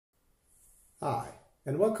Hi,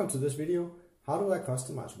 and welcome to this video, How do I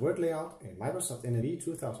customize word layout in Microsoft NAV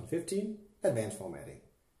 2015 Advanced Formatting.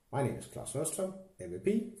 My name is Klaus Røstrøm,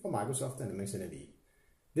 MVP for Microsoft Dynamics NAV.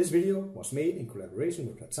 This video was made in collaboration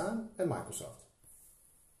with Platan and Microsoft.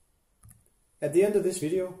 At the end of this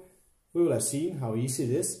video, we will have seen how easy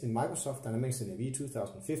it is in Microsoft Dynamics NAV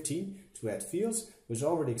 2015 to add fields which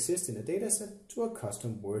already exist in a dataset to a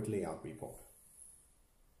custom word layout report.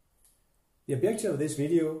 The objective of this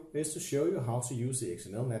video is to show you how to use the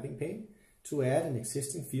XML mapping pane to add an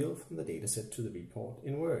existing field from the dataset to the report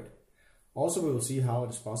in Word. Also, we will see how it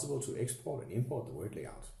is possible to export and import the word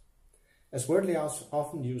layout. As word layouts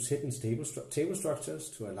often use hidden table structures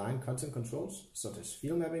to align content controls, such as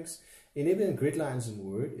field mappings, enabling grid lines in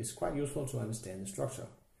Word is quite useful to understand the structure.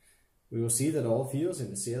 We will see that all fields in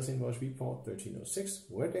the Sales Invoice Report 1306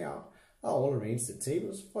 word layout are all arranged in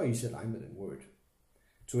tables for easy alignment in Word.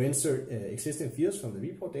 To insert existing fields from the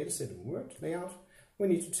report dataset in Word layout, we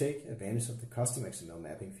need to take advantage of the custom XML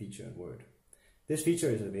mapping feature in Word. This feature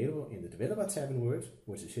is available in the Developer tab in Word,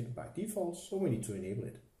 which is hidden by default, so we need to enable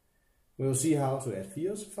it. We will see how to add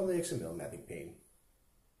fields from the XML mapping pane.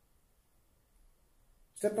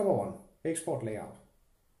 Step number 1. Export layout.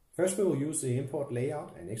 First, we will use the import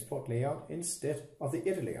layout and export layout instead of the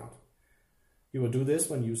edit layout. You will do this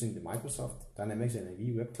when using the Microsoft Dynamics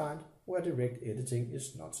NAV web client, where direct editing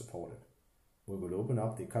is not supported. We will open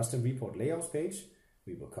up the custom report layouts page.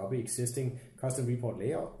 We will copy existing custom report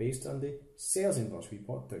layout based on the Sales Invoice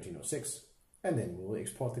Report 1306, and then we will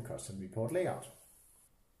export the custom report layout.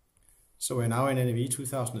 So we're now in NAV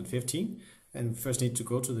 2015, and we first need to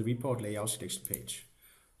go to the report layout selection page.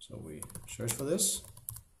 So we search for this,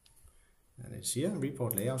 and it's here,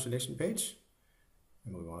 report layout selection page.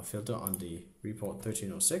 And we want to filter on the report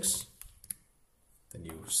 1306, the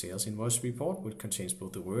new sales invoice report, which contains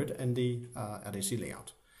both the Word and the RDC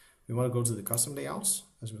layout. We want to go to the custom layouts.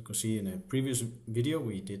 As we could see in a previous video,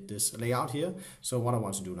 we did this layout here. So what I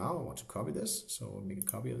want to do now, I want to copy this. So I'll make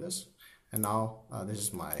a copy of this. And now this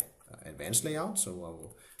is my advanced layout. So I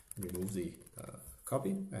will remove the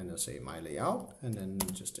copy and I'll say my layout. And then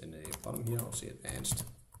just in the bottom here, I'll say advanced.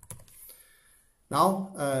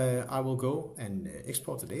 Now I will go and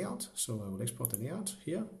export the layout. So I will export the layout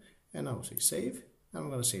here and I will say save. I'm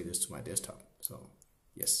going to save this to my desktop. So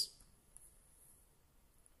yes.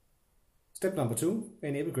 Step number 2,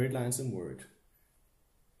 enable grid lines in Word.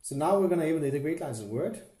 So now we're going to enable the grid lines in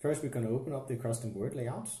Word. First, we're going to open up the custom Word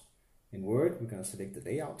layouts. In Word, we're going to select the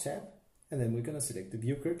layout tab, and then we're going to select the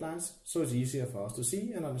view grid lines, so it's easier for us to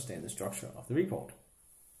see and understand the structure of the report.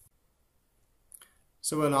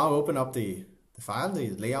 So we'll now open up the file,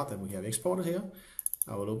 the layout that we have exported here.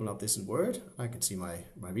 I will open up this in Word. I can see my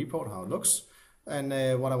report, how it looks. And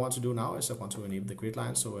what I want to do now is I want to enable the grid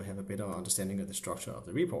lines so I have a better understanding of the structure of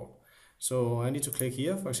the report. So I need to click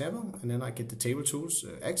here, for example, and then I get the table tools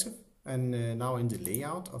active. And now in the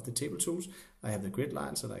layout of the table tools, I have the grid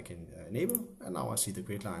lines that I can enable. And now I see the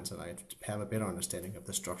grid lines and I have a better understanding of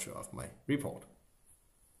the structure of my report.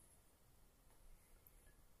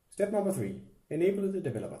 Step number 3, enable the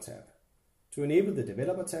Developer tab. To enable the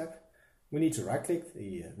Developer tab, we need to right-click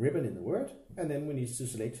the ribbon in the Word, and then we need to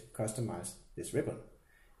select Customize this ribbon.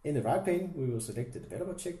 In the right pane, we will select the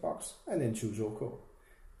Developer checkbox and then choose OK.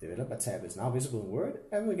 The Developer tab is now visible in Word,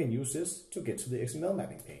 and we can use this to get to the XML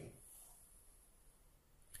mapping pane.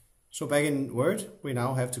 So back in Word, we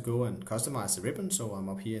now have to go and customize the ribbon. So I'm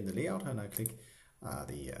up here in the layout, and I click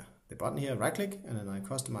the button here, right-click, and then I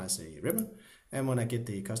customize the ribbon. And when I get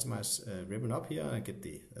the customized ribbon up here, I get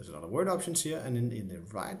there's a lot of Word options here, and then in the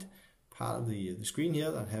right part of the screen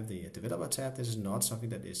here, I have the Developer tab. This is not something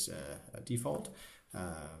that is default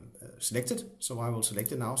selected, so I will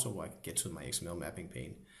select it now so I can get to my XML mapping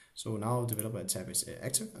pane. So now Developer tab is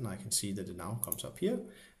active, and I can see that it now comes up here,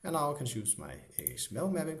 and now I can choose my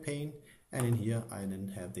XML mapping pane, and in here I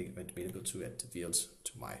then have the available to add the fields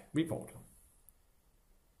to my report.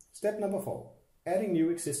 Step number 4, adding new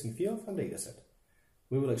existing field from dataset.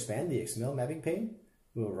 We will expand the XML mapping pane.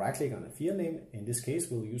 We will right-click on a field name. In this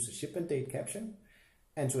case, we will use the shipment date caption.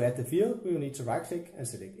 And to add the field, we will need to right-click and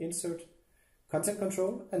select Insert, Content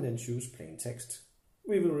Control, and then choose Plain Text.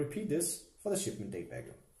 We will repeat this for the shipment date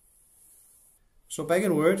value. So back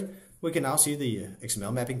in Word, we can now see the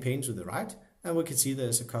XML mapping pane to the right, and we can see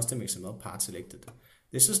there's a custom XML part selected.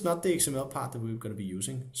 This is not the XML part that we're going to be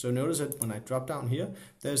using. So notice that when I drop down here,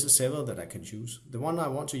 there's several that I can choose. The one I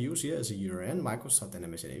want to use here is a URN Microsoft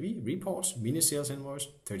Dynamics NAV Reports Mini Sales Invoice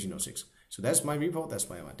 1306. So that's my report, that's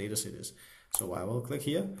where my dataset is. So I will click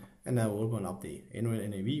here, and I will open up the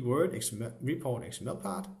NAV Word XML Report XML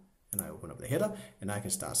part, and I open up the header, and I can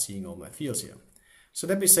start seeing all my fields here. So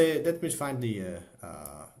let me find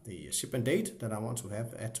the shipment date that I want to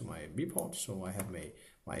have add to my report. So I have my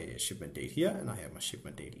shipment date here, and I have my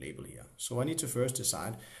shipment date label here. So I need to first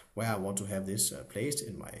decide where I want to have this placed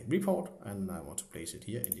in my report, and I want to place it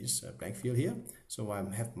here in this blank field here. So I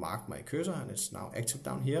have marked my cursor, and it's now active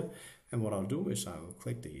down here. And what I'll do is I will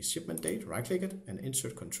click the shipment date, right click it, and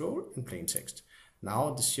insert control and plain text.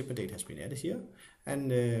 Now the shipment date has been added here,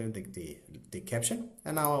 and the caption,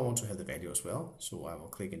 and now I want to have the value as well. So I will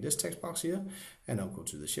click in this text box here, and I'll go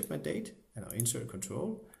to the shipment date, and I'll insert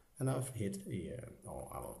control, and I'll hit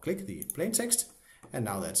I will click the plain text, and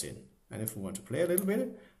now that's in. And if we want to play a little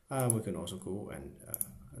bit, we can also go and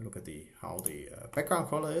look at how the background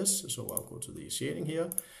color is. So I'll go to the shading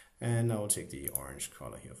here, and I'll take the orange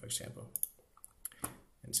color here, for example,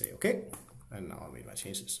 and say okay, and now I made my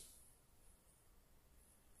changes.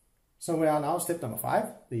 So we are now step number 5,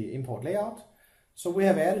 the import layout. So we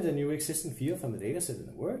have added a new existing field from the dataset in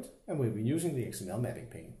the Word, and we'll be using the XML mapping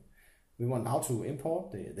pane. We want now to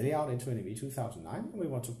import the layout into NAV 2009, and we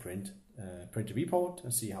want to print the report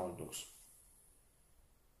and see how it looks.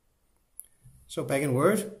 So back in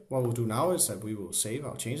Word, what we'll do now is that we will save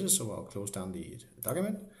our changes. So I'll close down the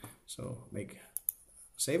document, so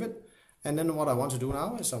save it. And then what I want to do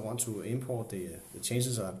now is I want to import the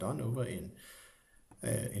changes that I've done over in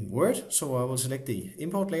Word. So I will select the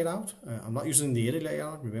import layout. I'm not using the edit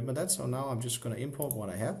layout, remember that. So now I'm just going to import what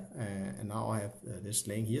I have, and now I have this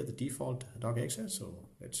laying here, the default docx. So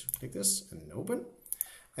let's click this and open.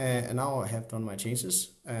 And now I have done my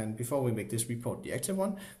changes, and before we make this report the active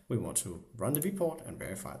one, we want to run the report and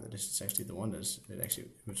verify that this is actually the one that actually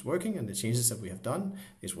is working, and the changes that we have done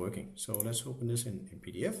is working. So let's open this in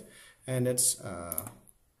PDF, and let's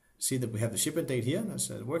see that we have the shipment date here. That's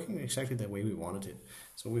working exactly the way we wanted it.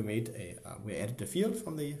 So we added the field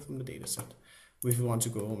from the data set. If we want to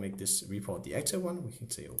go and make this report the active one, we can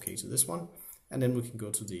say OK to this one, and then we can go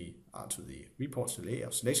to the reports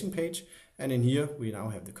layout selection page, and in here we now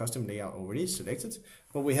have the custom layout already selected,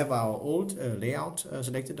 but we have our old layout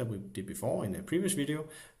selected that we did before in a previous video.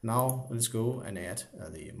 Now let's go and add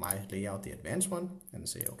my layout, the advanced one, and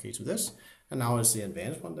say OK to this. And now it's the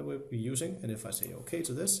advanced one that we'll be using. And if I say OK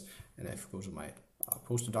to this, and if I go to my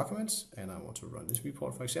posted documents, and I want to run this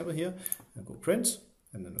report, for example, here, and go print,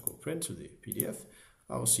 and then I go print to the PDF,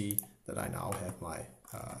 I will see that I now have my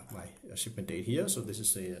shipment date here. So this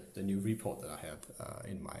is the new report that I have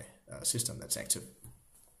in my system that's active.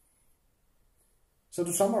 So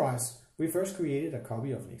to summarize, we first created a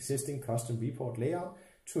copy of an existing custom report layout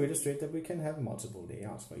to illustrate that we can have multiple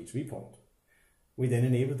layouts for each report. We then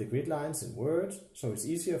enabled the grid lines in Word, so it's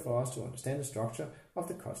easier for us to understand the structure of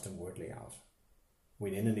the custom Word layout.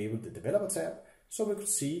 We then enabled the Developer tab, so we could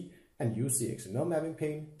see and use the XML mapping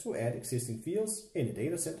pane to add existing fields in a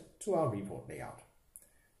dataset to our report layout.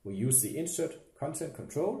 We use the Insert Content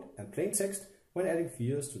Control and Plain Text when adding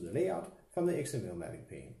fields to the layout from the XML mapping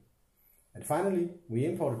pane. And finally, we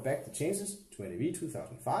imported back the changes to NAV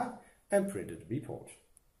 2005 and printed the report.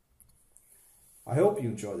 I hope you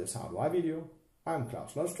enjoyed this How Do I video. I'm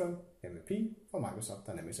Claus Lundström, MVP for Microsoft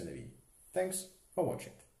Dynamics NAV. Thanks for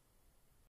watching.